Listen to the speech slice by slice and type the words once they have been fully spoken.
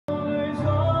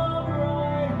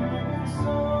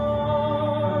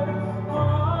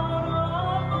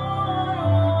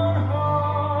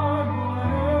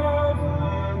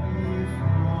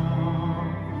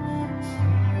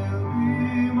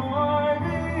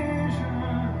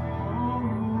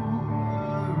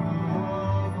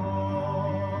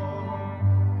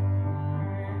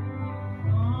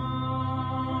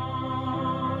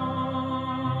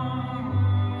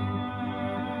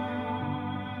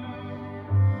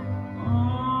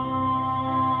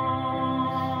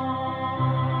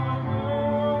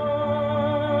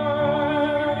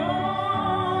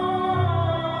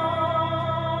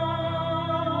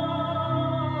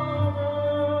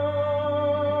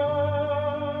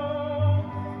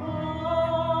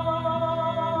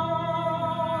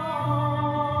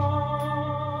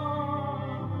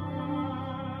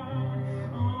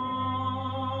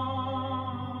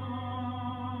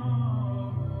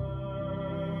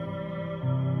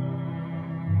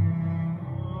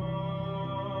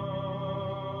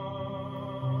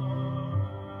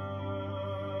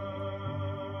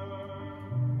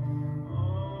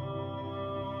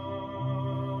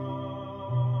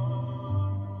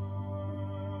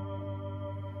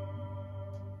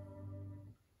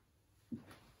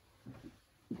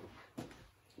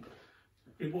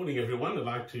Good morning, everyone. I'd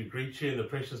like to greet you in the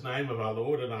precious name of our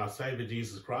Lord and our Saviour,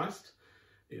 Jesus Christ.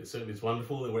 It certainly is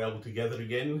wonderful that we're able to gather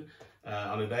again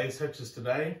on a day such as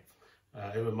today.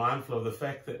 Ever mindful of the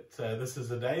fact that this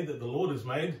is a day that the Lord has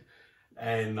made,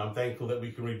 and I'm thankful that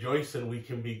we can rejoice and we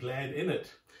can be glad in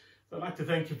it. So I'd like to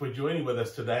thank you for joining with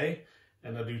us today,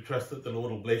 and I do trust that the Lord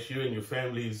will bless you and your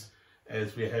families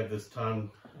as we have this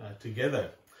time together.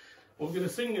 We're going to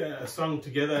sing a song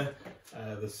together.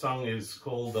 The song is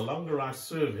called The Longer I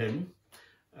Serve Him.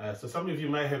 So some of you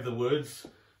may have the words,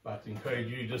 but I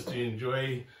encourage you just to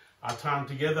enjoy our time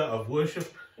together of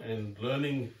worship and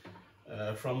learning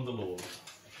from the Lord.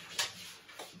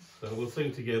 So we'll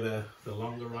sing together, The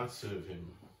Longer I Serve Him.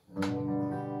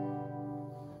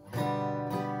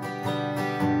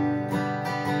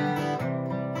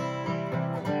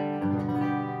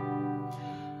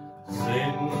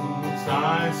 Since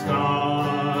I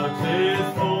started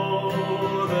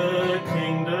for the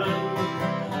kingdom,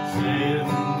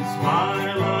 since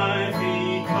my life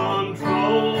He controls,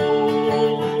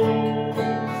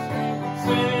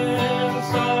 since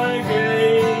I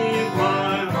gave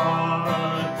my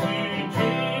heart to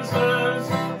Jesus,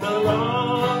 the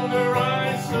longer I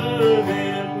serve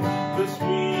Him, the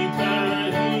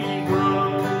sweeter He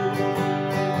grows.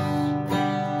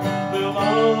 The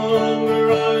longer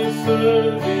I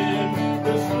serve Him,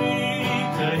 the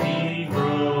sweeter He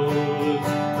grows.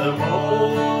 The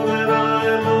more that I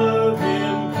love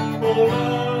Him, more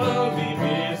love He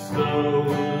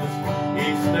bestows.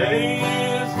 Each day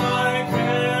is like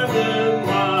heaven,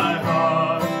 my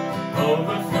heart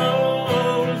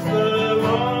overflows. The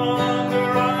longer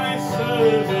I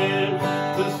serve Him,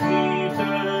 the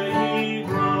sweeter He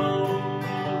grows.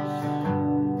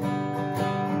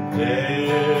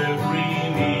 Every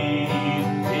need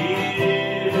He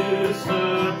is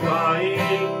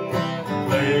supplying,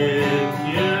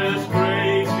 plenteous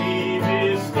grace He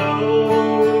bestows.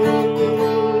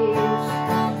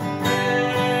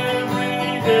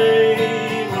 Every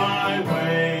day my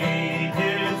way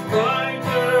gets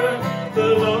brighter, the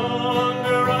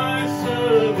longer I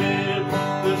serve Him,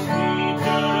 the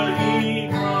sweeter He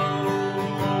grows.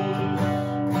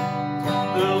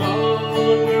 The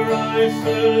longer I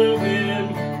serve Him,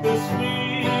 the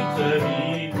sweeter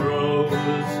He grows.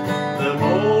 The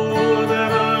more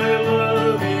that I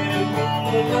love Him,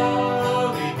 more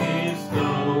love He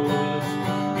bestows.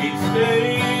 Each day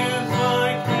is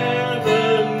like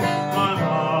heaven, my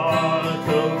heart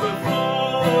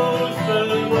overflows. The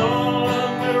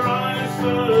longer I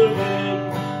serve Him,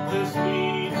 the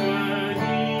sweeter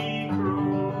He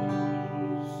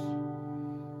grows.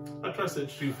 I trust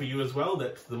that's true for you as well,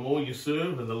 that the more you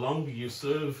serve and the longer you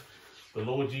serve the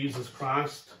Lord Jesus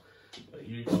Christ,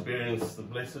 you experience the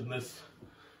blessedness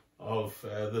of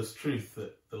this truth,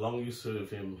 that the longer you serve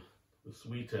Him, the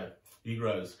sweeter He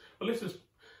grows. Well, let's just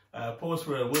pause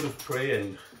for a word of prayer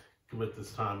and commit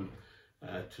this time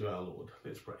to our Lord.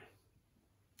 Let's pray.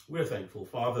 We're thankful,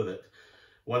 Father, that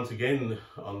once again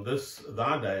on this,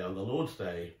 thy day, on the Lord's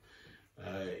day,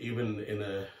 even in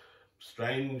a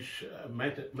strange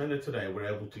manner today, we're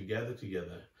able to gather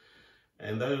together.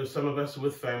 And though some of us are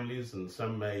with families and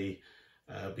some may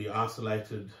be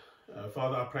isolated,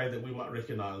 Father, I pray that we might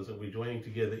recognize that we're joining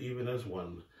together even as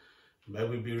one. May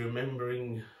we be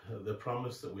remembering the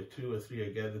promise that where two or three are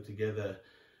gathered together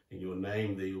in your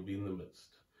name, there you'll be in the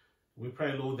midst. We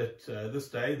pray, Lord, that this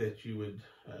day that you would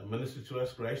minister to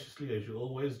us graciously as you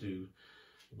always do.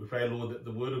 We pray, Lord, that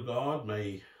the word of God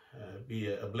may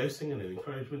be a blessing and an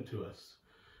encouragement to us.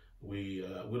 We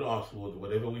would ask, Lord,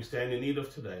 whatever we stand in need of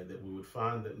today, that we would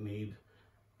find that need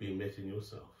being met in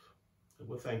yourself. And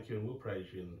we'll thank you and we'll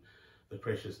praise you in the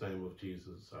precious name of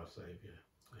Jesus, our Saviour.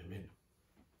 Amen.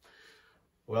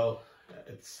 Well,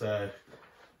 it's a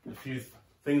few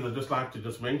things I'd just like to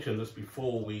just mention this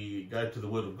before we go to the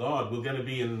Word of God. We're going to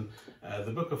be in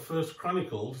the book of 1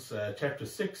 Chronicles, chapter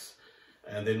 6,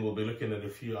 and then we'll be looking at a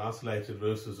few isolated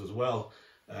verses as well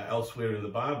elsewhere in the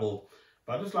Bible.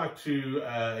 But I'd just like to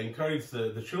encourage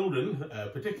the children,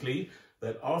 particularly,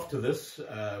 that after this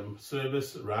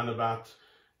service, around about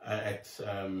at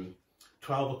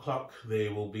 12 o'clock,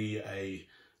 there will be a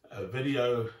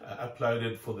video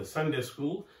uploaded for the Sunday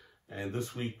school. And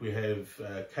this week we have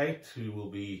Kate, who will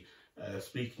be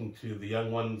speaking to the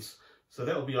young ones. So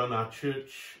that will be on our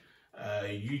church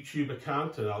YouTube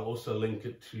account, and I'll also link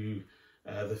it to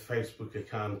the Facebook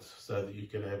account so that you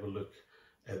can have a look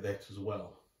at that as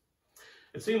well.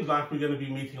 It seems like we're going to be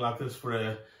meeting like this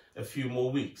for a few more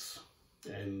weeks,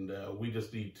 and we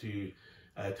just need to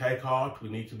take heart. We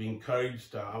need to be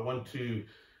encouraged. I want to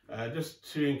just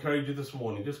to encourage you this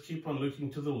morning, just keep on looking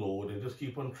to the Lord and just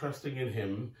keep on trusting in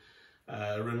Him.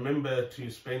 remember to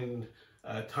spend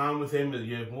time with him.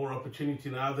 You have more opportunity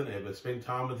now than ever. Spend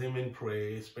time with him in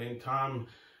prayer. Spend time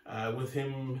with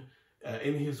him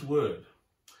in his word.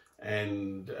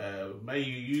 And may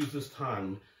you use this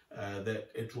time that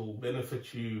it will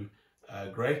benefit you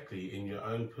greatly in your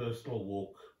own personal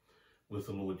walk with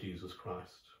the Lord Jesus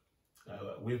Christ.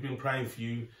 We've been praying for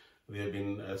you. There have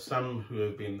been some who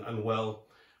have been unwell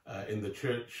in the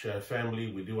church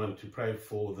family. We do want to pray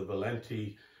for the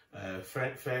Valenti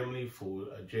family, for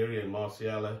Jerry and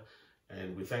Marciala,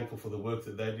 and we're thankful for the work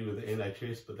that they do with the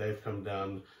NHS, but they've come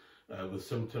down with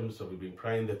symptoms, so we've been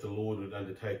praying that the Lord would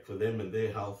undertake for them and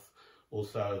their health.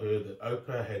 Also, I heard that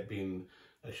Oprah had been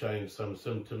showing some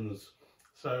symptoms,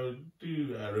 so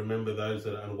do remember those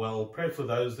that are unwell. Pray for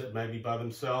those that may be by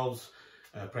themselves.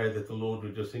 Pray that the Lord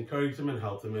would just encourage them and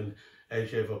help them, and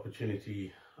as you have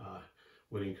opportunity,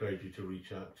 would encourage you to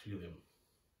reach out to them.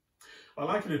 I'd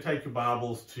like you to take your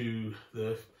Bibles to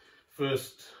the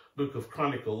first book of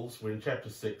Chronicles. We're in chapter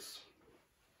 6.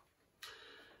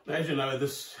 Now, as you know,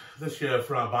 this year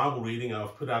for our Bible reading,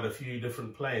 I've put out a few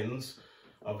different plans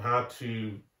of how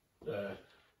to,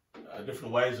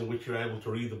 different ways in which you're able to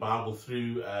read the Bible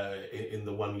through in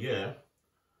the 1 year.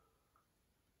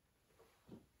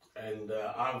 And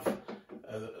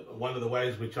one of the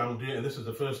ways which I'm doing, and this is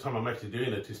the first time I'm actually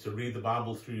doing it, is to read the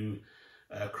Bible through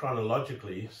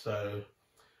chronologically, so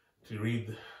to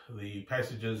read the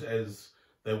passages as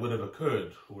they would have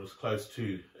occurred, or as close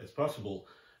to as possible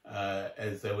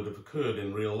as they would have occurred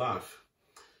in real life.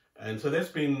 And so that's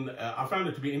been, I found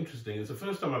it to be interesting. It's the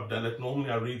first time I've done it.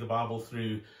 Normally I read the Bible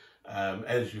through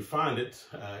as you find it,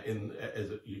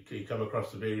 you come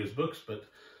across the various books, but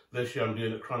this year I'm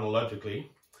doing it chronologically.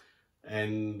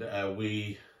 And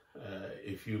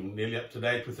if you're nearly up to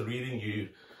date with the reading, you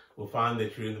will find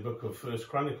that you're in the book of First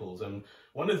Chronicles. And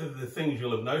one of the things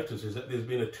you'll have noticed is that there's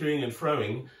been a toing and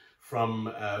froing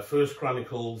from First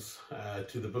Chronicles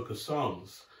to the book of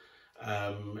Psalms.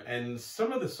 And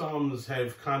some of the Psalms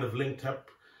have kind of linked up,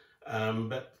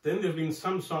 but then there have been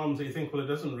some Psalms that you think, well, it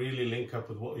doesn't really link up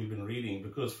with what we've been reading,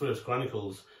 because First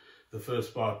Chronicles, the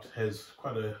first part, has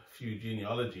quite a few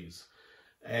genealogies.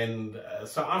 And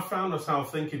so I found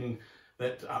myself thinking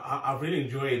that I've really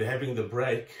enjoyed having the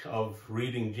break of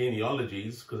reading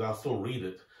genealogies, because I'll still read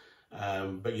it,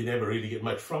 but you never really get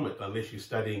much from it unless you're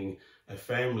studying a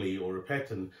family or a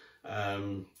pattern.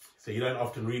 So you don't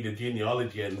often read a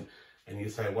genealogy and you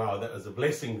say, wow, that was a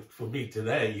blessing for me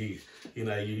today.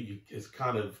 It's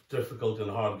kind of difficult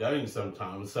and hard going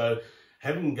sometimes. So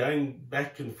going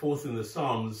back and forth in the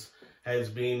Psalms has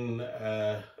been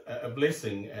a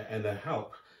blessing and a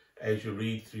help as you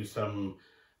read through some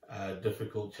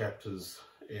difficult chapters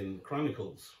in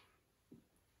Chronicles.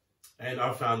 And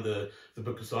I found the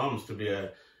book of Psalms to be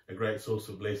a great source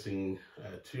of blessing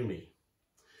to me.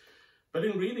 But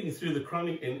in reading through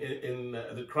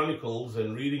the Chronicles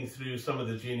and reading through some of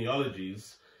the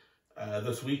genealogies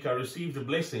this week, I received a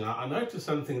blessing. I noticed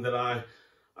something that I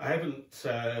haven't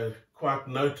quite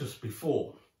noticed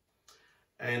before.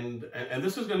 And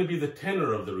this is going to be the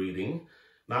tenor of the reading.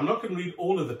 Now, I'm not going to read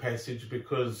all of the passage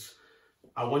because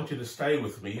I want you to stay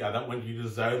with me. I don't want you to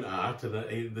zone out,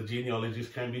 and the genealogies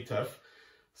can be tough.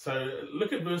 So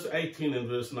look at verse 18 and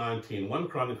verse 19. 1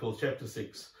 Chronicles chapter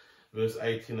 6, verse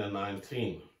 18 and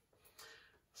 19.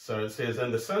 So it says,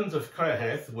 and the sons of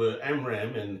Kohath were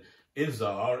Amram and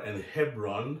Izhar and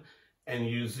Hebron and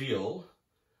Uziel.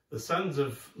 The sons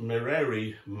of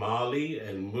Merari, Mali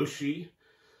and Mushi.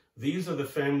 These are the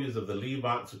families of the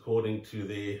Levites according to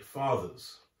their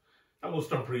fathers. I will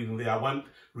stop reading there. I won't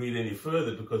read any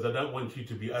further because I don't want you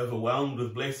to be overwhelmed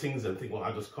with blessings and think, well,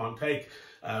 I just can't take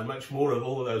much more of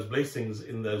all of those blessings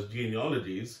in those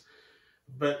genealogies.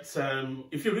 But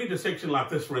if you read a section like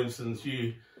this, for instance,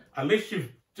 unless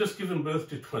you've just given birth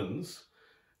to twins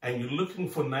and you're looking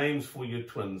for names for your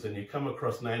twins and you come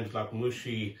across names like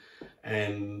Mushi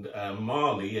and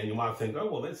Mali, and you might think,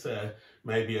 oh, well, that's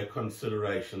maybe a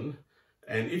consideration.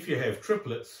 And if you have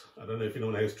triplets, I don't know if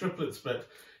anyone has triplets, but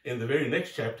in the very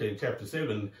next chapter, in chapter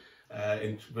 7,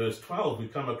 in verse 12, we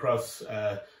come across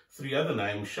 3 other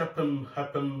names, Shuppim,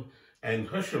 Huppim, and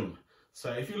Hushim.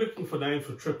 So if you're looking for names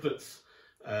for triplets,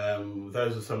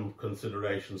 those are some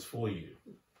considerations for you.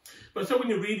 But so when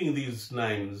you're reading these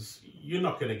names, you're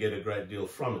not going to get a great deal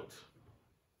from it.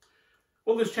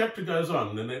 Well, this chapter goes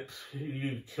on, and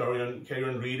you carry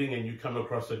on reading, and you come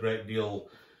across a great deal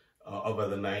of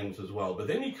other names as well. But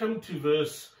then you come to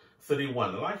verse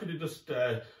 31. I'd like you to just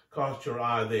cast your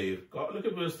eye there. Look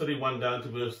at verse 31 down to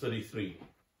verse 33.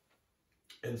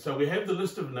 And so we have the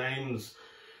list of names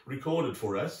recorded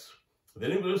for us.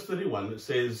 Then in verse 31 it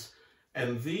says,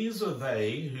 And these are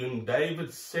they whom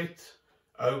David set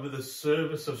over the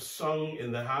service of song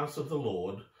in the house of the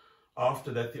Lord,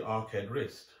 after that the ark had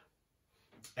rest.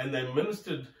 And they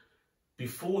ministered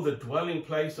before the dwelling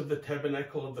place of the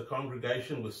tabernacle of the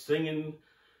congregation with singing,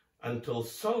 until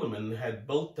Solomon had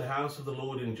built the house of the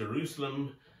Lord in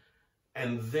Jerusalem.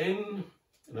 And then,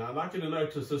 now I'd like you to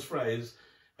notice this phrase,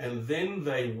 and then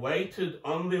they waited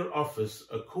on their office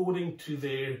according to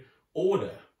their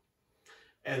order.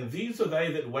 And these are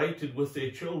they that waited with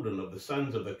their children, of the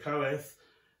sons of the Kohath,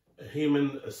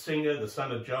 Heman, a singer, the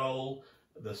son of Joel,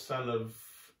 the son of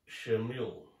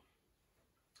Shemuel.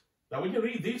 Now, when you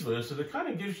read these verses, it kind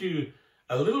of gives you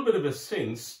a little bit of a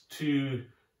sense to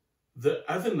the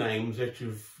other names that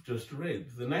you've just read.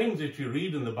 The names that you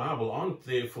read in the Bible aren't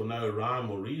there for no rhyme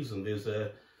or reason. There's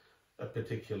a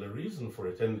particular reason for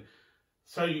it. And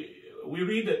so we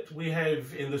read it, we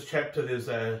have in this chapter, there's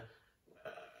the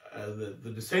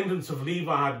descendants of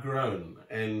Levi had grown,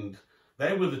 and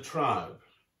they were the tribe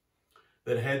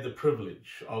that had the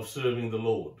privilege of serving the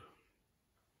Lord.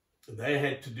 They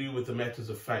had to do with the matters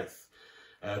of faith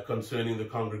concerning the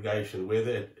congregation,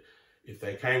 whether if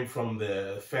they came from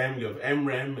the family of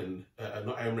Amram and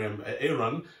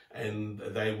Aaron, and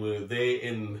they were there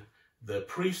in the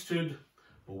priesthood,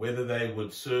 or whether they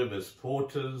would serve as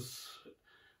porters,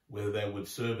 whether they would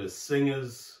serve as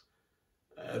singers.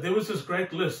 There was this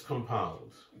great list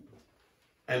compiled,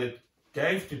 and it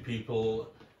gave to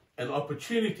people an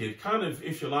opportunity. It kind of,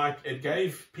 if you like, it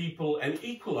gave people an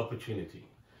equal opportunity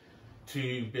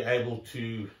to be able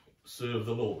to serve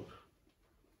the Lord.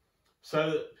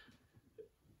 So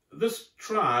this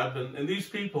tribe and these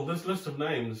people, this list of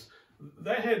names,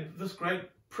 they had this great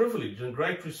privilege and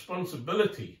great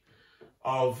responsibility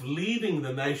of leading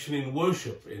the nation in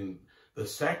worship, in the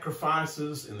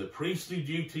sacrifices, in the priestly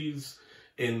duties,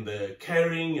 in the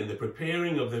carrying and the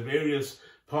preparing of the various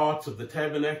parts of the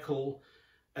tabernacle,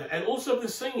 and also the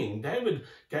singing. David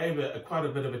gave quite a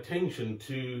bit of attention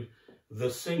to the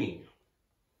singing.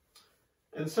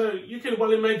 And so you can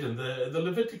well imagine the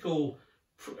Levitical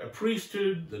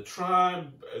priesthood, the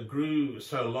tribe grew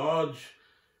so large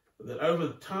that over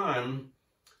time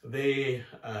their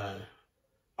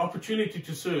opportunity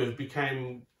to serve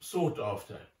became sought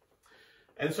after.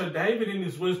 And so David, in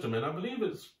his wisdom, and I believe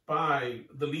it's by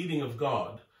the leading of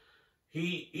God,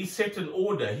 he set an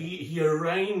order. He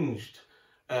arranged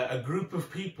a group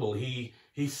of people. He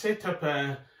set up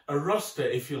a roster,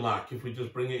 if you like, if we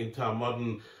just bring it into our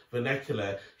modern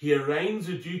vernacular. He arranged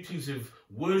the duties of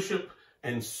worship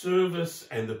and service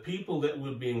and the people that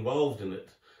would be involved in it.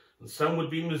 And some would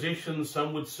be musicians,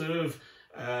 some would serve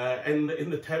in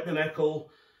the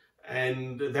tabernacle,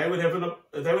 and they would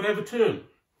have a turn.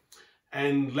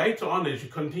 And later on, as you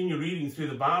continue reading through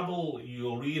the Bible,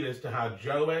 you'll read as to how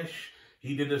Joash,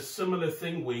 he did a similar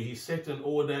thing where he set an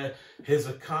order.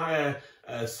 Hezekiah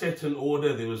set an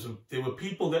order. There were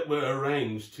people that were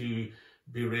arranged to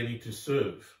be ready to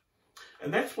serve.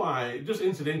 And that's why, just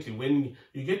incidentally, when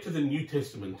you get to the New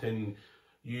Testament and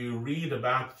you read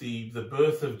about the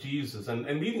birth of Jesus, and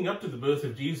leading up to the birth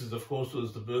of Jesus, of course,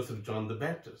 was the birth of John the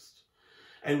Baptist.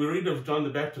 And we read of John the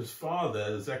Baptist's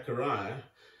father, Zechariah,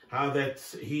 how that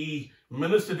he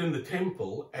ministered in the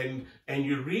temple, and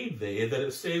you read there that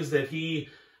it says that he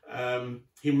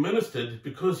ministered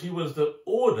because he was the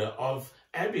order of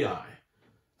Abiah.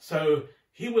 So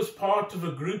he was part of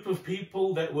a group of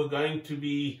people that were going to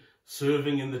be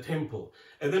serving in the temple.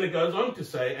 And then it goes on to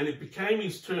say, and it became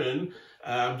his turn,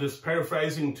 I'm just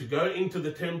paraphrasing, to go into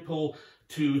the temple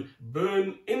to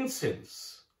burn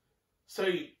incense.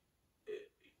 So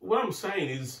what I'm saying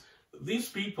is these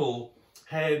people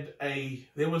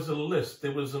there was a list,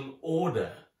 there was an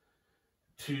order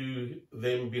to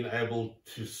them being able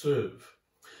to serve.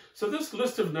 So this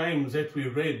list of names that we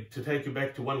read, to take you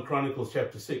back to 1 Chronicles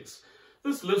chapter 6,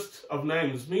 this list of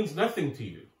names means nothing to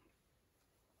you.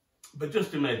 But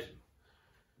just imagine,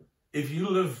 if you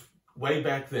live way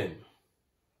back then,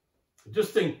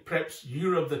 just think perhaps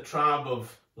you're of the tribe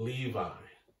of Levi.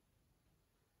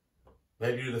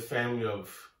 Maybe you're the family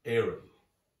of Aaron.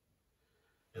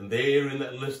 And there in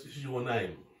that list is your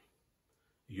name.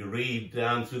 You read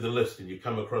down through the list and you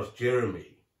come across Jeremy.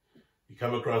 You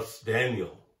come across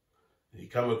Daniel. And you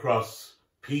come across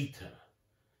Peter.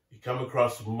 You come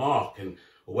across Mark,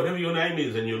 or whatever your name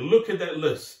is, and you look at that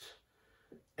list.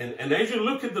 And as you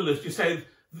look at the list, you say,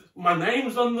 my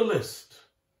name's on the list.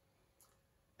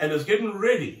 And it's getting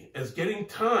ready, it's getting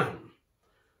time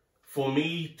for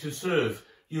me to serve.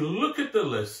 You look at the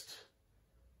list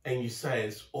and you say,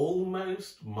 it's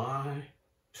almost my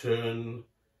turn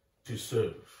to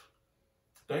serve.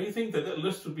 Don't you think that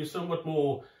list would be somewhat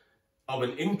more of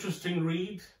an interesting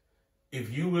read if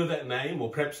you were that name, or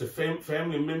perhaps a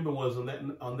family member was on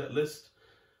that list,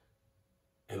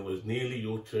 and it was nearly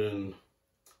your turn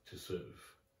to serve.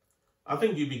 I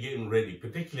think you'd be getting ready,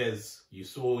 particularly as you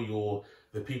saw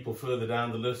the people further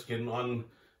down the list getting on.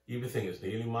 You'd be thinking, it's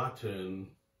nearly my turn.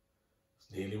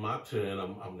 It's nearly my turn.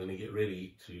 I'm going to get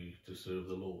ready to serve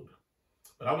the Lord.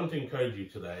 But I want to encourage you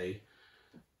today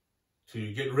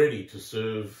to get ready to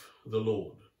serve the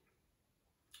Lord.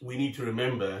 We need to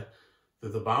remember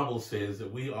that the Bible says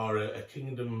that we are a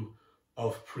kingdom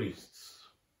of priests.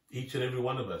 Each and every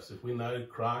one of us, if we know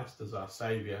Christ as our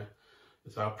Saviour,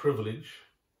 it's our privilege,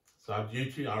 it's our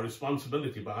duty, our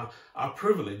responsibility, but our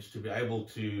privilege to be able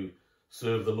to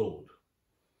serve the Lord.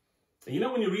 And you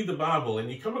know, when you read the Bible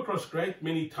and you come across great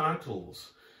many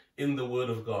titles in the Word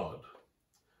of God,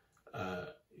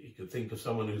 you could think of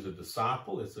someone who's a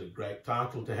disciple. It's a great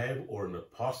title to have, or an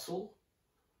apostle,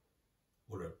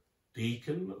 or a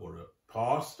deacon, or a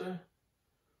pastor,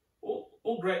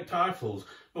 all great titles.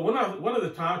 But one of the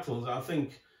titles I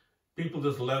think people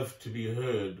just love to be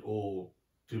heard or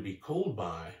to be called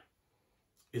by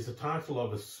is the title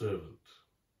of a servant.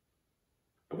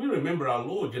 And we remember our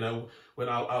Lord, when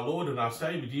our Lord and our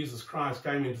Saviour Jesus Christ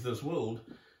came into this world,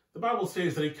 the Bible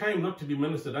says that he came not to be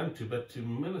ministered unto, but to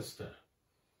minister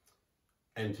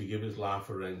and to give his life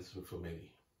a ransom for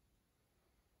many.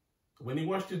 When he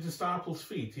washed his disciples'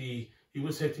 feet, he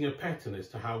was setting a pattern as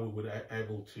to how we would be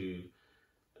able to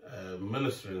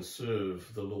minister and serve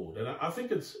the Lord. And I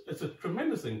think it's a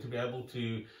tremendous thing to be able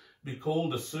to be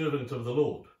called a servant of the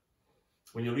Lord.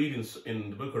 When you read in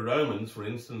the book of Romans, for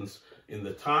instance, in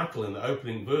the title, in the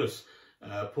opening verse,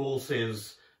 Paul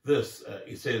says this.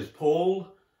 He says, Paul,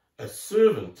 a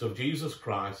servant of Jesus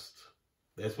Christ.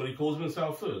 That's what he calls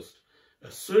himself first.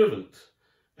 A servant.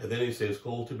 And then he says,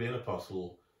 called to be an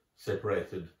apostle,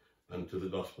 separated unto the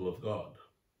gospel of God.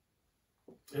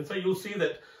 And so you'll see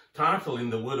that title in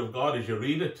the Word of God as you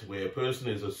read it, where a person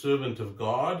is a servant of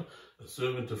God, a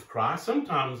servant of Christ.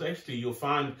 Sometimes actually you'll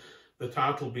find the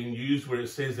title being used where it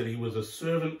says that he was a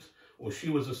servant or she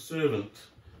was a servant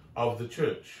of the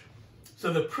church.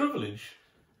 So the privilege,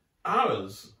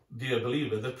 ours, dear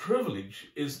believer, the privilege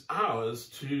is ours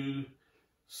to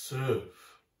serve.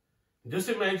 Just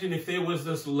imagine if there was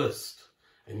this list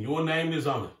and your name is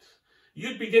on it.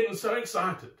 You'd be getting so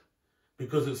excited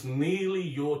because it's nearly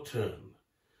your turn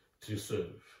to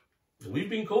serve. And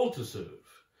we've been called to serve.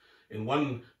 In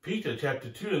 1 Peter chapter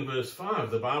 2 and verse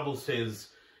 5, the Bible says,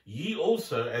 ye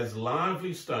also as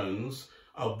lively stones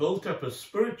are built up a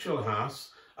spiritual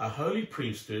house, a holy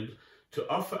priesthood, to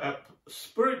offer up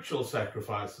spiritual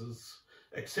sacrifices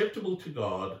acceptable to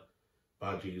God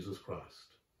by Jesus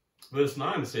Christ. Verse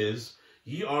 9 says,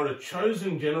 ye are a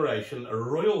chosen generation, a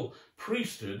royal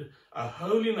priesthood, a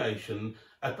holy nation,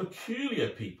 a peculiar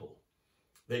people,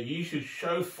 that ye should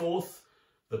show forth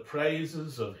the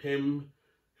praises of him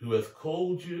who hath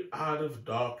called you out of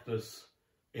darkness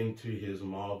into his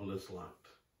marvelous light.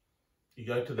 You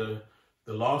go to the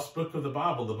last book of the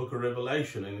Bible, the book of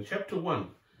Revelation, and in chapter 1,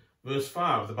 verse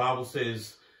 5, the Bible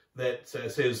says,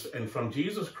 and from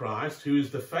Jesus Christ, who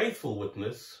is the faithful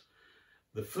witness,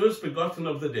 the first begotten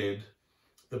of the dead,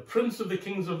 the prince of the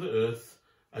kings of the earth,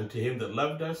 unto him that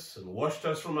loved us and washed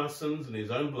us from our sins in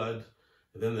his own blood.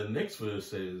 And then the next verse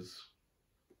says,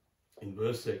 in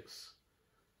verse 6,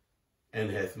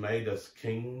 and hath made us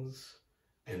kings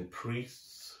and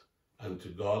priests unto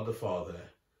God the Father.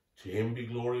 To him be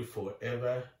glory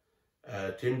forever.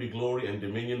 To him be glory and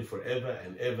dominion forever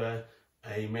and ever.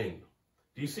 Amen.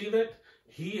 Do you see that?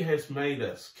 He has made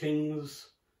us kings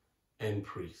and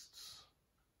priests.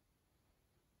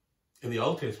 In the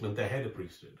Old Testament, they had a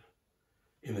priesthood.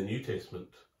 In the New Testament,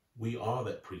 we are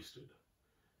that priesthood.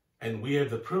 And we have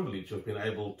the privilege of being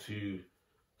able to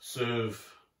serve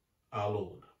our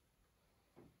Lord.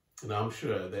 And I'm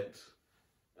sure that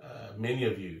many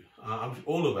of you,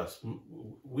 all of us,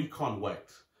 we can't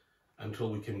wait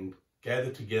until we can gather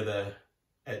together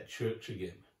at church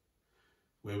again,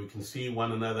 where we can see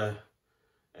one another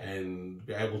and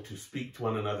be able to speak to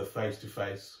one another face to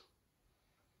face,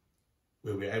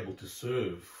 where we're able to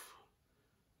serve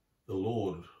the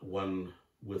Lord one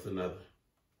with another.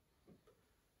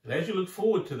 And as you look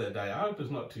forward to that day, I hope it's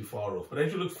not too far off, but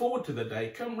as you look forward to that day,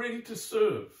 come ready to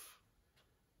serve.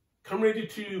 Come ready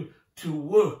to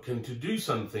work and to do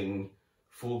something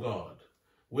for God.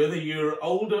 Whether you're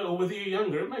older or whether you're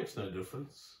younger, it makes no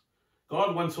difference.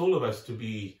 God wants all of us to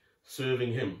be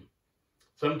serving him.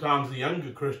 Sometimes the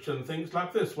younger Christian thinks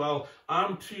like this, well,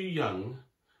 I'm too young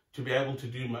to be able to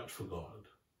do much for God.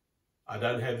 I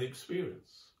don't have the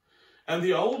experience. And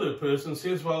the older person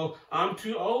says, well, I'm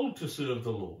too old to serve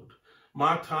the Lord.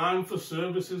 my time for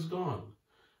service is gone.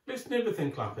 Let's never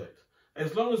think like that.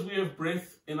 As long as we have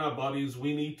breath in our bodies,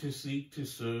 we need to seek to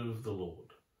serve the Lord.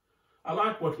 I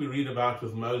like what we read about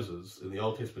with Moses in the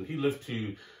Old Testament. He lived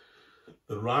to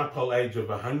the ripe old age of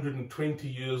 120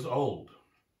 years old.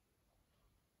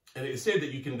 And it said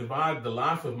that you can divide the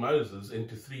life of Moses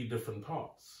into 3 different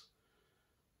parts,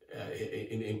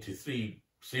 into 3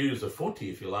 series of 40,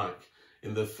 if you like.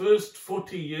 In the first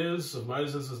 40 years of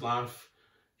Moses' life,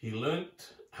 he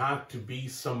learnt how to be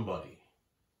somebody,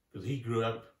 because he grew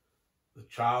up the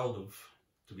child of,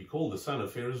 to be called the son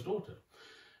of Pharaoh's daughter.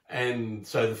 And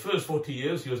so the first 40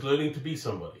 years, he was learning to be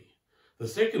somebody. The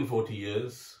second 40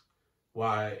 years,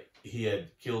 why, he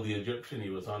had killed the Egyptian, he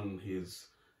was on his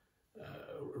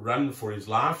run for his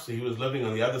life, so he was living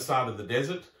on the other side of the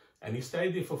desert, and he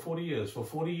stayed there for 40 years. For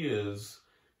 40 years,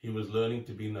 he was learning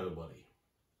to be nobody.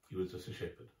 He was just a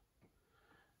shepherd.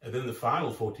 And then the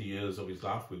final 40 years of his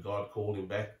life, where God called him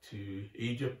back to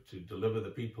Egypt to deliver the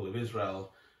people of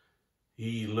Israel,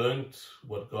 he learnt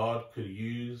what God could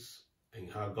use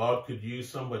and how God could use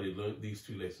somebody. Learnt these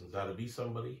 2 lessons: how to be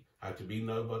somebody, how to be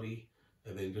nobody,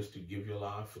 and then just to give your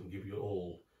life and give your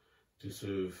all to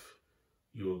serve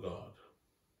your God.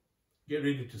 Get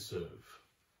ready to serve.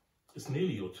 It's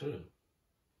nearly your turn.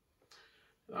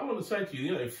 And I want to say to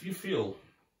you, if you feel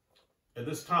at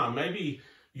this time, maybe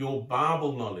your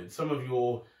Bible knowledge, some of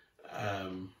your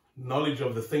knowledge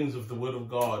of the things of the Word of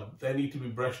God, they need to be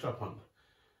brushed up on.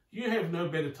 You have no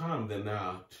better time than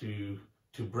now to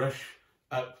brush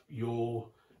up your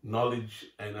knowledge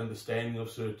and understanding of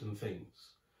certain things.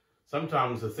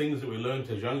 Sometimes the things that we learned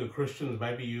as younger Christians,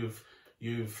 maybe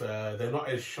they're not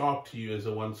as sharp to you as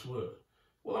they once were.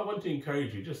 Well, I want to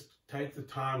encourage you, just take the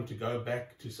time to go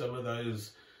back to some of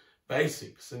those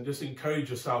basics and just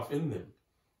encourage yourself in them.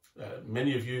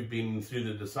 Many of you have been through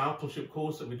the discipleship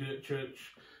course that we do at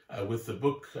church with the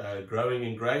book Growing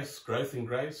in Grace, Growth in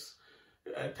Grace.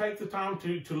 Take the time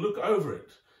to look over it.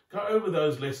 Go over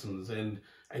those lessons and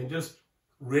just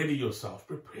ready yourself,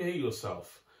 prepare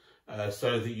yourself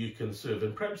so that you can serve.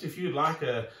 And perhaps if you'd like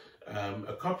a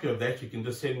copy of that, you can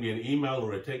just send me an email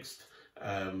or a text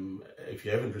if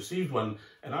you haven't received one,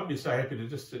 and I'll be so happy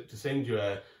to send you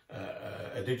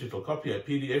a digital copy, a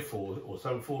PDF or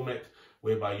some format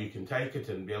whereby you can take it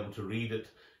and be able to read it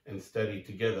and study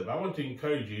together. But I want to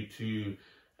encourage you to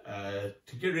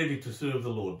get ready to serve the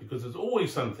Lord, because there's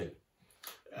always something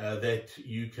that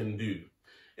you can do.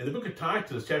 In the book of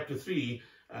Titus, chapter 3,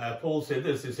 Paul said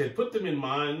this. He said, "Put them in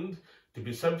mind to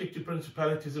be subject to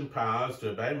principalities and powers, to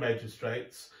obey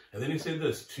magistrates." And then he said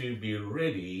this, "to be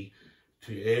ready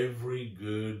to every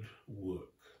good work."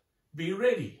 Be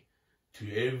ready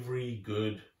to every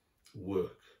good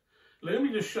work. Let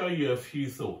me just show you a few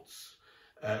thoughts,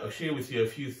 or share with you a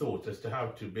few thoughts as to how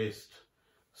to best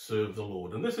serve the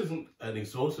Lord. And this isn't an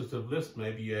exhaustive list.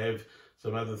 Maybe you have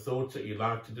some other thoughts that you'd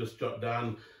like to just jot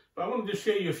down. But I want to just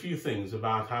share you a few things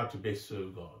about how to best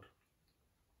serve God.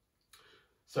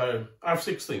 So I have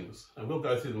 6 things, and we'll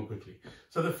go through them quickly.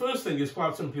 So the first thing is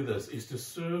quite simply this, is to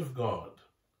serve God.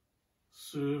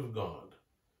 Serve God.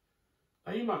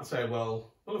 Now you might say,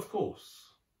 well, of course,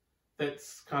 that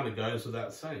kind of goes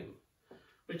without saying.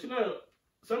 But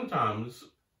sometimes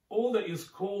all that is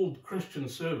called Christian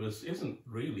service isn't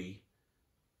really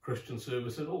Christian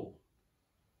service at all.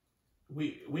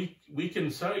 We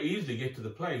can so easily get to the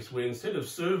place where instead of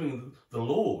serving the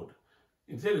Lord,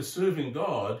 instead of serving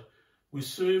God, we're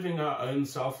serving our own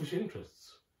selfish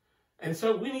interests. And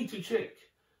so we need to check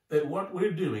that what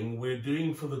we're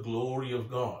doing for the glory of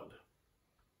God.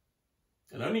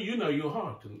 And only you know your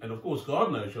heart. And of course,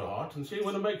 God knows your heart. And so you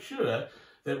want to make sure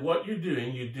that what you're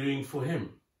doing for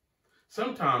Him.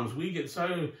 Sometimes we get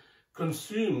so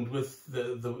consumed with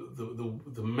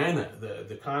the manner,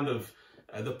 the kind of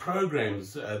the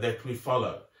programs that we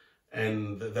follow,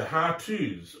 and the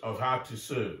how-tos of how to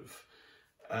serve.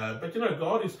 But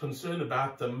God is concerned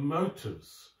about the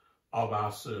motives of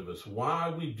our service, why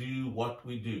we do what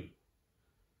we do.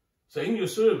 So in your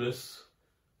service,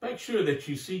 make sure that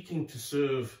you're seeking to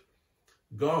serve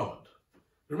God.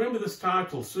 Remember this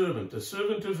title, servant. A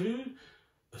servant of who?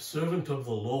 A servant of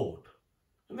the Lord.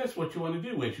 And that's what you want to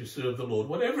do as you serve the Lord,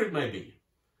 whatever it may be.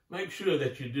 Make sure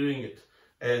that you're doing it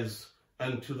as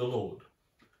unto the Lord.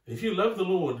 If you love the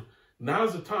Lord,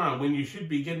 now's the time when you should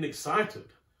be getting excited,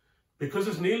 because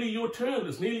it's nearly your turn.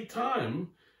 It's nearly time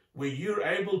where you're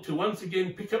able to once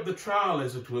again pick up the trowel,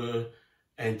 as it were,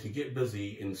 and to get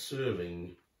busy in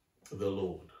serving the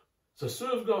Lord. So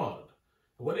serve God.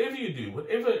 Whatever you do,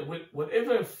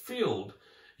 whatever field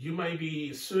you may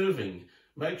be serving,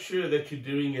 make sure that you're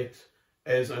doing it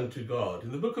as unto God.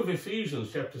 In the book of Ephesians,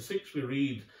 chapter 6, we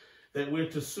read, that we're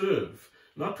to serve,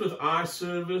 not with eye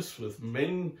service, with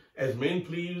men as men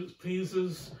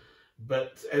pleasers,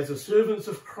 but as the servants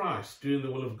of Christ, doing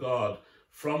the will of God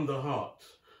from the heart,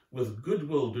 with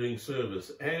goodwill doing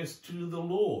service as to the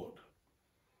Lord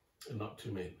and not to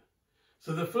men.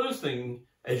 So the first thing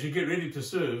as you get ready to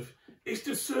serve is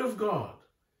to serve God.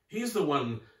 He's the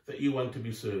one that you want to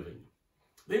be serving.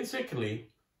 Then secondly,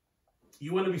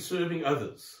 you want to be serving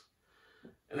others.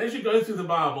 And as you go through the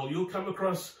Bible, you'll come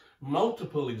across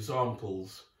multiple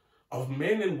examples of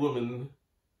men and women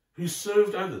who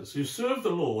served others, who served the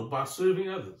Lord by serving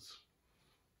others.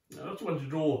 Now, I just want to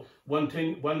draw one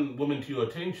woman to your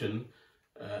attention,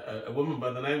 a woman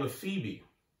by the name of Phoebe.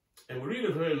 And we read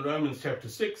of her in Romans chapter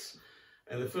 6,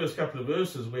 and the first couple of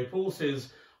verses where Paul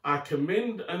says, I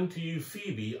commend unto you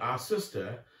Phoebe, our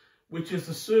sister, which is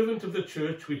the servant of the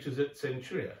church which is at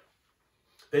Centuria,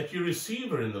 that you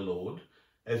receive her in the Lord,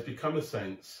 as becometh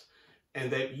saints,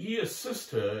 and that ye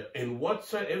assist her in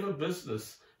whatsoever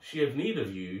business she have need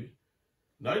of you.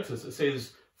 Notice it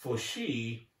says, for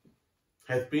she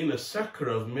hath been a succour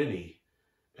of many,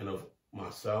 and of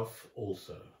myself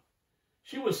also.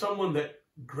 She was someone that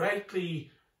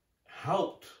greatly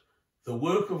helped the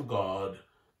work of God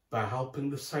by helping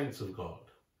the saints of God.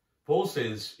 Paul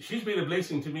says, she's been a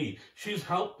blessing to me. She's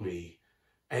helped me.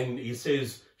 And he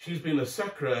says, she's been a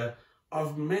succourer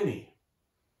of many.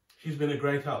 She's been a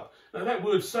great help. Now that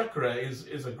word succourer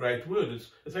is a great word.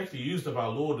 It's actually used of our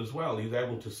Lord as well. He's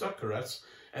able to succour us.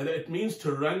 And it means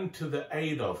to run to the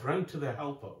aid of, run to the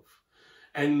help of.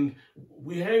 And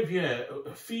we have here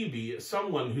Phoebe,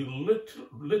 someone who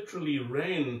literally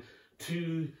ran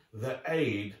to the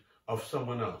aid of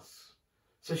someone else.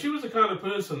 So she was the kind of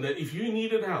person that if you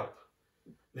needed help,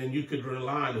 then you could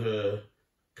rely on her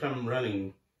come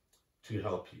running to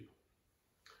help you.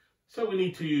 So we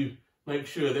need to make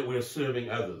sure that we're serving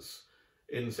others.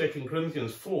 In 2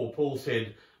 Corinthians 4, Paul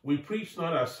said, we preach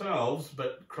not ourselves,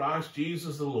 but Christ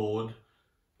Jesus the Lord.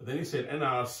 And then he said, and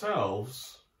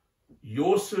ourselves,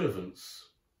 your servants,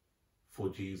 for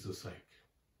Jesus' sake.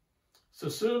 So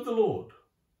serve the Lord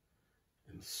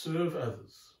and serve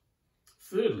others.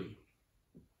 Thirdly,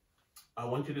 I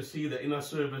want you to see that in our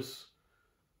service,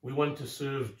 we want to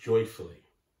serve joyfully.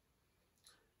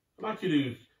 I'd like you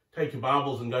to take your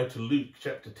Bibles and go to Luke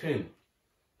chapter 10.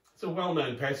 It's a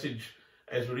well-known passage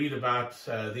as we read about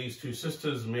these two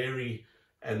sisters, Mary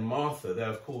and Martha. They,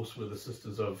 of course, were the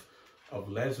sisters of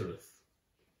Lazarus.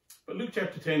 But Luke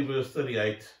chapter 10, verse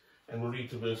 38, and we'll read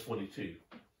to verse 42.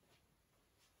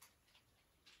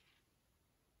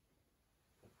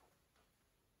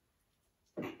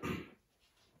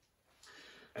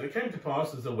 And it came to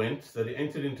pass as they went, that he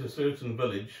entered into a certain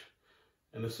village,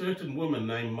 and a certain woman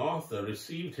named Martha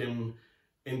received him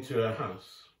into her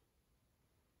house.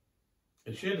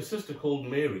 And she had a sister called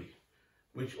Mary,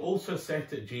 which also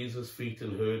sat at Jesus' feet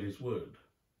and heard his word.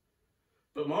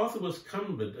 But Martha was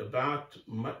cumbered about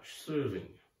much serving,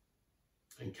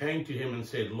 and came to him and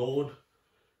said, Lord,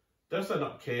 dost thou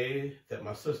not care that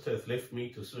my sister hath left me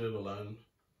to serve alone?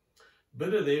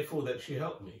 Bid her therefore that she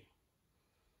help me.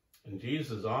 And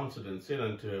Jesus answered and said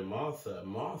unto her, Martha,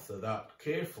 Martha, thou art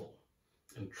careful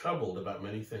and troubled about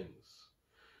many things.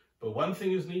 But one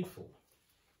thing is needful,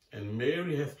 and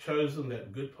Mary hath chosen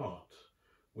that good part,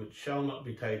 which shall not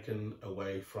be taken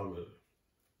away from her.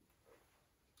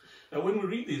 Now, when we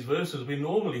read these verses, we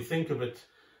normally think of it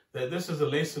that this is a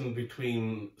lesson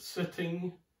between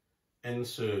sitting and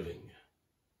serving,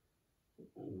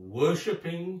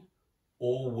 worshipping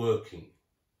or working.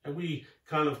 And we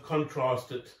kind of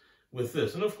contrast it with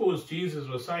this. And of course, Jesus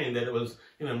was saying that it was,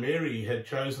 Mary had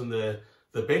chosen the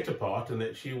better part, and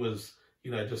that she was,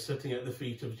 just sitting at the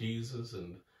feet of Jesus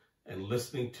and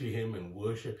listening to him and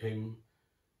worship him.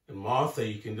 And Martha,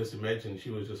 you can just imagine,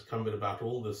 she was just cumbered about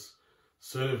all this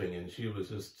serving, and she was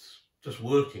just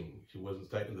working. She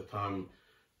wasn't taking the time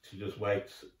to just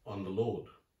wait on the Lord.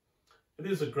 It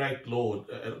is a great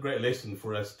lesson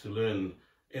for us to learn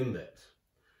in that.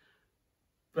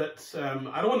 But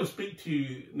I don't want to speak to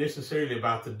you necessarily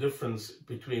about the difference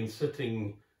between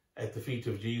sitting at the feet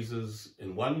of Jesus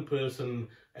in one person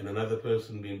and another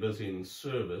person being busy in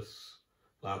service,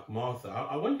 like Martha.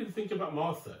 I want you to think about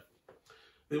Martha.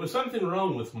 There was something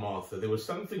wrong with Martha. There was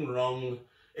something wrong.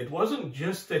 It wasn't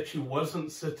just that she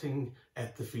wasn't sitting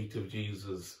at the feet of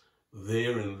Jesus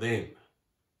there and then.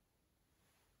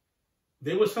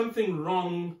 There was something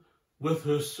wrong with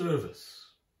her service.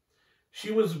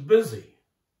 She was busy.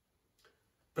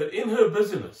 But in her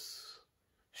busyness,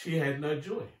 she had no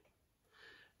joy.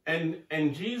 And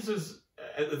Jesus,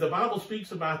 the Bible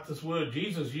speaks about this word.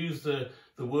 Jesus used the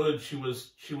the word she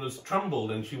was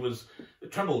troubled, and she was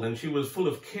full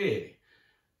of care.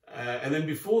 And then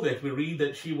before that, we read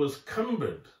that she was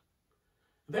cumbered.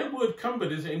 That word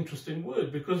cumbered is an interesting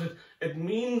word, because it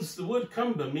means, the word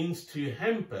cumber means to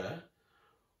hamper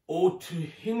or to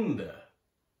hinder.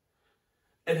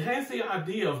 It has the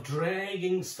idea of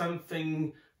dragging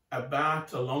something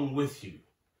about along with you.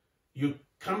 You're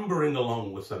cumbering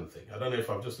along with something. I don't know if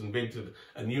I've just invented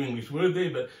a new English word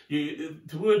there, but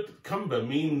the word cumber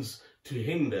means to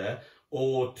hinder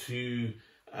or to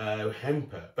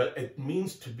hamper, but it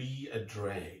means to be a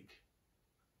drag.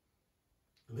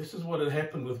 And this is what had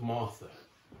happened with Martha.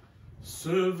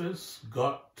 Service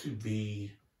got to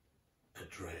be a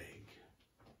drag.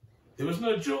 There was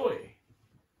no joy.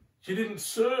 She didn't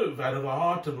serve out of a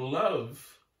heart of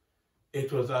love.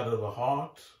 It was out of a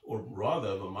heart, or rather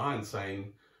of a mind,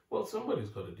 saying, well, somebody's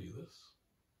got to do this.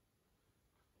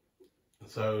 And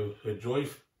so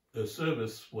her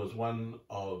service was one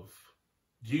of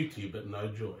duty, but no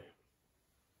joy.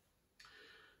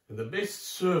 And the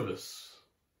best service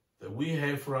that we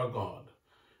have for our God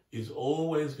is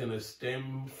always going to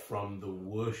stem from the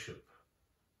worship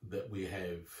that we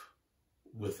have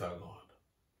with our God.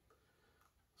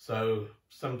 So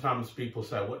sometimes people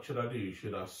say, what should I do?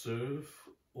 Should I serve,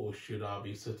 or should I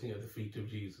be sitting at the feet of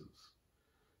Jesus?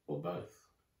 Well, both.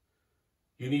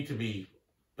 You need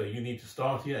to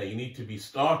start here. You need to be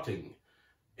starting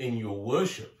in your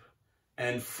worship.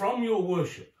 And from your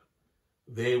worship,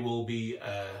 there will be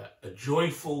a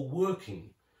joyful working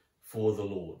for the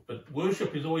Lord. But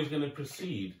worship is always going to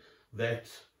precede that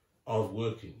of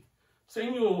working. So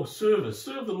in your service,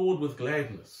 serve the Lord with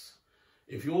gladness.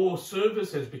 If your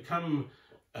service has become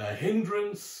a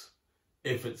hindrance,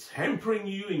 if it's hampering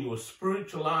you in your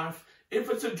spiritual life, if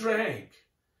it's a drag,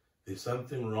 there's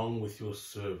something wrong with your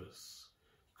service.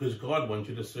 Because God wants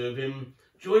you to serve him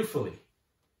joyfully.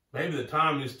 Maybe the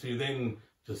time is to then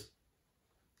just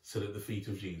sit at the feet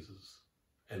of Jesus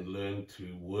and learn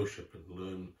to worship and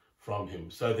learn from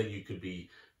him, so that you could be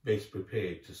best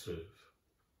prepared to serve.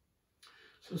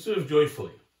 So serve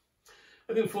joyfully.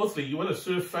 And then fourthly, you want to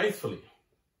serve faithfully.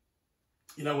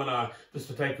 You know, just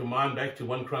to take your mind back to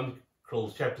 1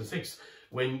 Chronicles chapter 6,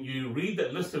 when you read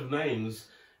that list of names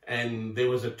and there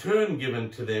was a turn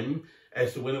given to them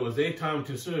as to when it was their time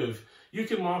to serve, you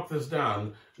can mark this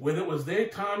down. When it was their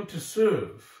time to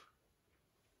serve,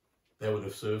 they would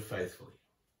have served faithfully.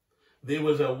 There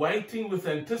was a waiting with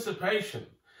anticipation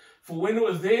for when it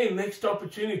was their next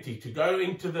opportunity to go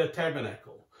into the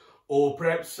tabernacle, or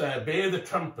perhaps bear the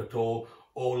trumpet, or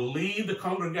lead the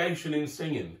congregation in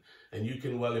singing. And you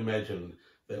can well imagine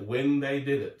that when they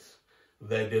did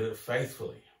it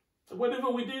faithfully. So whatever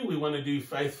we do, we want to do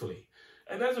faithfully.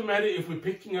 It doesn't matter if we're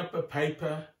picking up a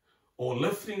paper or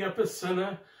lifting up a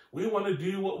sinner. We want to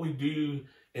do what we do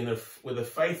with a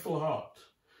faithful heart.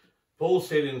 Paul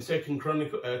said in 2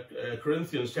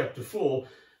 Corinthians chapter 4,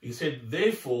 he said,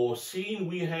 therefore, seeing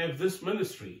we have this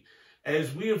ministry,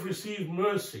 as we have received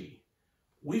mercy,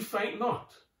 we faint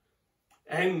not.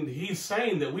 And he's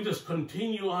saying that we just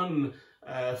continue on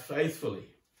faithfully.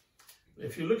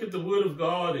 If you look at the Word of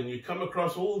God and you come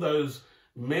across all those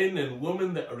men and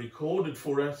women that are recorded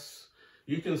for us,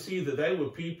 you can see that they were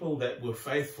people that were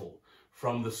faithful,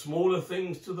 from the smaller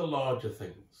things to the larger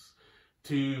things,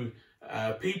 to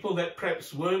people that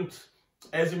perhaps weren't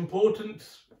as important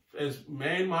as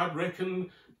man might reckon,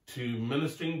 to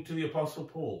ministering to the Apostle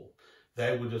Paul.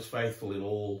 They were just faithful in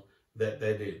all that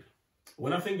they did.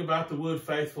 When I think about the word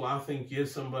faithful, I think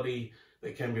here's somebody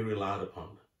that can be relied upon.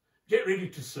 Get ready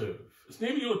to serve. It's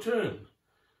nearly your turn.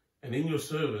 And in your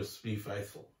service, be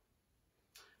faithful.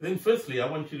 Then fifthly, I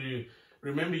want you to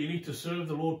remember you need to serve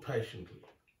the Lord patiently.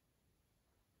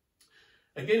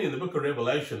 Again, in the book of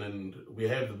Revelation, and we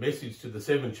have the message to the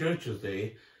 7 churches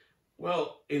there.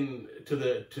 Well, to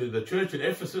the church at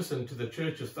Ephesus and to the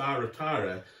church of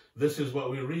Thyatira, this is what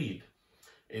we read.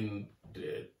 In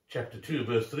chapter 2,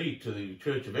 verse 3, to the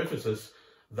church of Ephesus,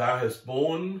 thou hast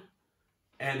borne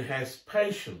and hast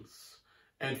patience,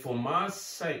 and for my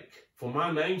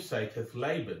name's sake hath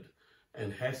laboured,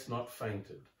 and hast not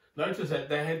fainted. Notice that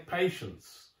they had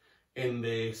patience in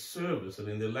their service and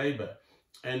in their labour.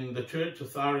 And the church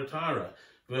of Thyatira,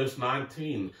 verse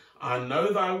 19, I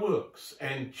know thy works,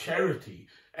 and charity,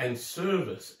 and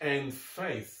service, and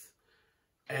faith,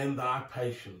 and thy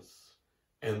patience,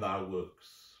 and thy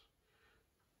works.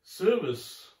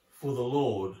 Service for the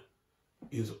Lord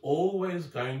is always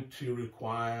going to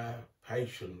require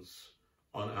patience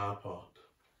on our part.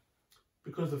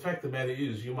 Because the fact of the matter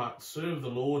is, you might serve the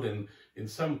Lord in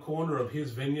some corner of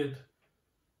his vineyard,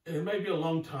 and it may be a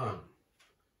long time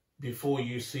before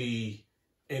you see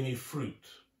any fruit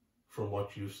from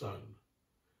what you've sown.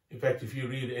 In fact, if you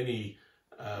read any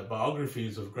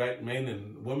biographies of great men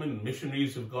and women,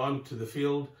 missionaries who've gone to the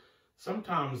field,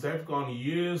 sometimes they've gone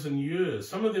years and years.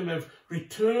 Some of them have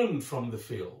returned from the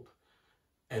field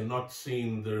and not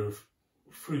seen the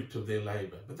fruit of their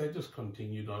labor, but they just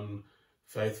continued on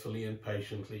faithfully and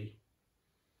patiently.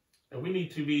 And we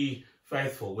need to be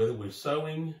faithful, whether we're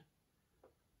sowing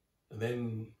and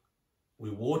then we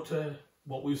water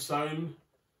what we've sown.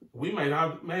 We may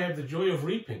have the joy of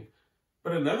reaping,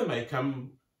 but another may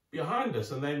come behind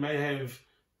us and they may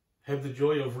have the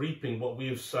joy of reaping what we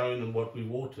have sown and what we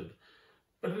watered.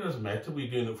 But it doesn't matter, we're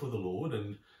doing it for the Lord,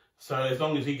 and so as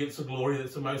long as he gets the glory,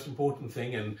 that's the most important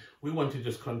thing, and we want to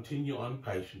just continue on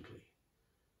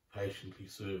patiently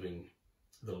serving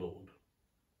the Lord.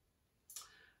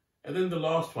 And then the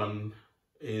last one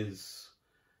is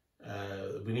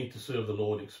we need to serve the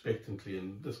Lord expectantly,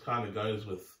 and this kind of goes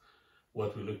with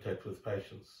what we looked at with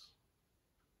patience.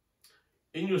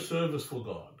 In your service for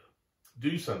God,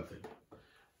 do something.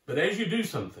 But as you do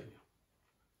something,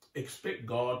 expect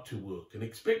God to work and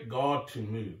expect God to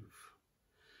move.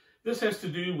 This has to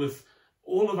do with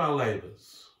all of our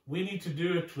labors. We need to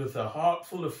do it with a heart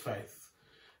full of faith,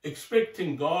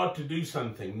 expecting God to do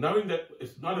something, knowing that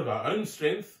it's not of our own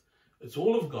strength, it's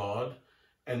all of God,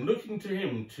 and looking to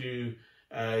him to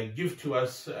give to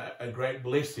us a great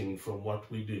blessing from what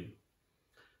we do.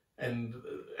 And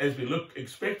as we look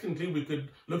expectantly, we could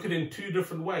look at it in two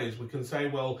different ways. We can say,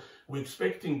 well, we're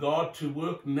expecting God to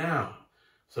work now.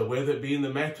 So whether it be in the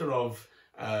matter of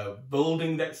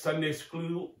building that Sunday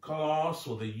school class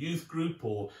or the youth group,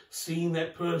 or seeing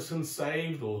that person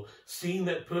saved, or seeing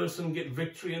that person get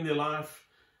victory in their life,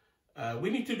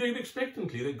 we need to do it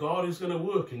expectantly, that God is going to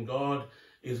work and God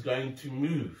is going to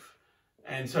move.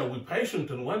 And so we're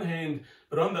patient on one hand,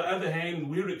 but on the other hand,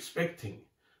 we're expecting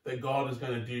that God is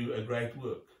going to do a great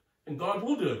work. And God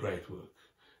will do a great work.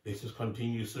 Let's just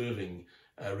continue serving,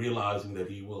 realizing that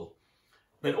he will.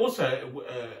 But also,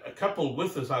 coupled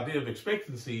with this idea of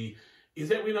expectancy, is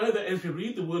that we know that as we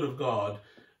read the Word of God,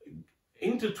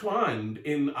 intertwined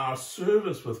in our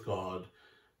service with God,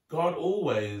 God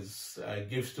always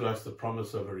gives to us the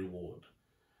promise of a reward.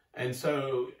 And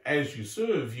so as you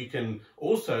serve, you can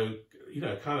also,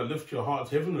 kind of lift your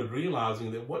hearts heavenward,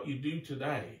 realizing that what you do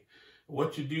today,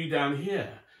 what you do down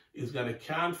here, is going to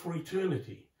count for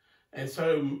eternity. And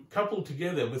so coupled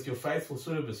together with your faithful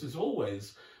service is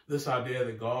always this idea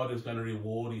that God is going to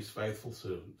reward his faithful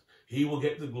servant. He will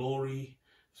get the glory.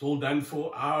 It's all done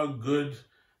for our good.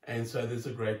 And so there's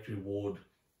a great reward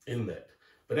in that.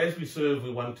 But as we serve,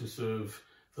 we want to serve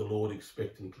the Lord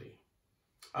expectantly.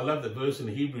 I love that verse in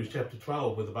Hebrews chapter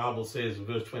 12 where the Bible says in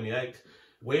verse 28,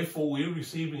 "Wherefore we are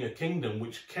receiving a kingdom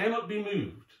which cannot be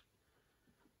moved.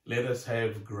 Let us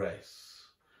have grace,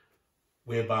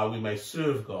 whereby we may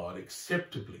serve God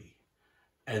acceptably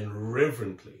and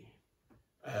reverently."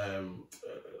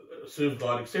 Serve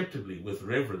God acceptably with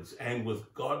reverence and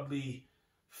with godly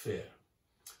fear.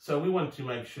 So we want to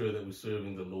make sure that we're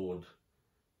serving the Lord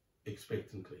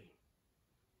expectantly.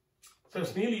 So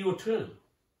it's nearly your turn.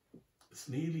 It's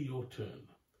nearly your turn.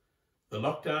 The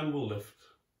lockdown will lift.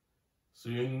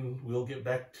 Soon we'll get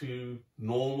back to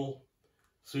normal.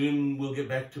 Soon we'll get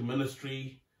back to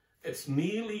ministry. It's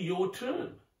nearly your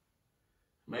turn.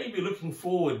 Maybe looking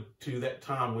forward to that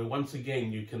time where once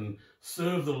again you can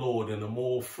serve the Lord in a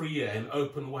more freer and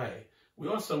open way. We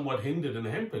are somewhat hindered and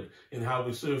hampered in how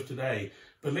we serve today,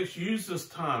 but let's use this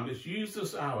time, let's use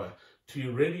this hour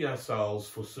to ready ourselves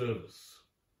for service.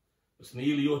 It's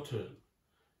nearly your turn.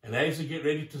 And as you get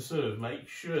ready to serve, make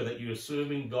sure that you are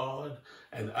serving God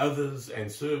and others, and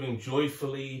serving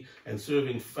joyfully and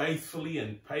serving faithfully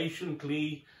and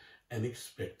patiently and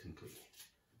expectantly.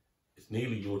 It's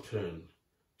nearly your turn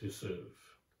to serve.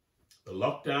 The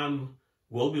lockdown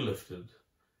will be lifted.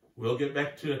 We'll get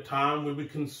back to a time where we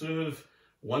can serve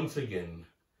once again.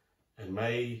 And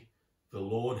may the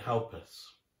Lord help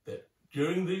us that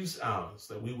during these hours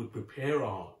that we would prepare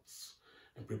our hearts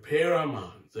and prepare our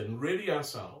minds and ready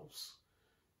ourselves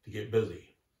to get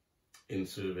busy in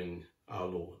serving our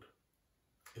Lord.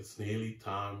 It's nearly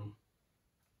time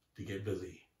to get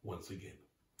busy once again.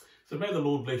 So may the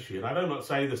Lord bless you. And I do not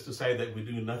say this to say that we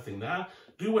do nothing now.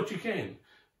 Do what you can.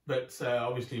 But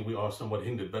obviously we are somewhat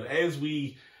hindered. But as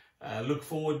we look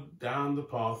forward down the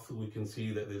path, we can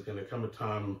see that there's going to come a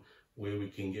time where we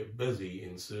can get busy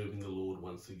in serving the Lord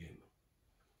once again.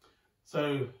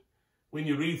 So when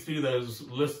you read through those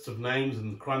lists of names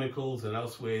in Chronicles and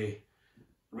elsewhere,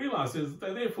 realize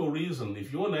they're there for a reason.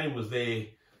 If your name was there,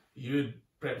 you'd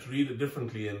perhaps read it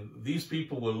differently. And these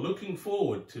people were looking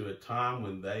forward to a time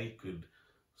when they could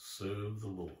serve the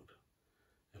Lord.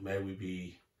 And may we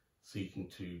be seeking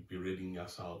to be readying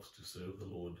ourselves to serve the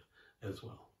Lord as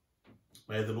well.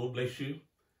 May the Lord bless you,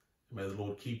 and may the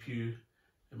Lord keep you,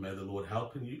 and may the Lord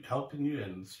helping you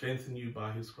and strengthen you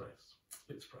by his grace.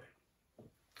 Let's pray.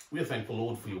 We are thankful,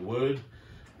 Lord, for your word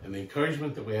and the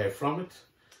encouragement that we have from it.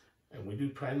 And we do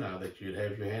pray now that you'd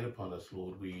have your hand upon us,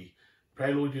 Lord. We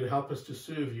pray, Lord, you'd help us to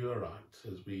serve you aright.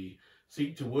 As we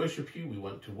seek to worship you, we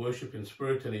want to worship in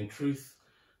spirit and in truth.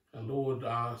 And Lord,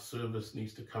 our service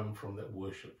needs to come from that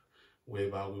worship,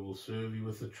 whereby we will serve you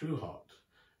with a true heart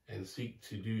and seek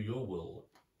to do your will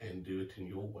and do it in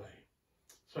your way.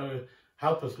 So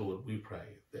help us, Lord, we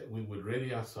pray, that we would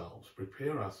ready ourselves,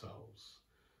 prepare ourselves,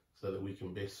 so that we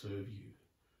can best serve you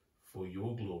for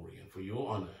your glory and for your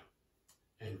honor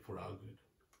and for our good.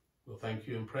 We'll thank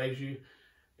you and praise you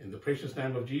in the precious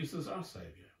name of Jesus, our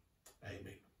Saviour.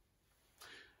 Amen.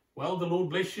 Well, the Lord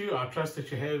bless you. I trust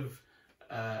that you have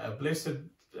a blessed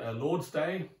Lord's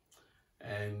Day,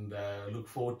 and look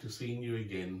forward to seeing you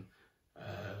again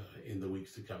in the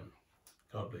weeks to come.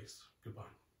 God bless. Goodbye.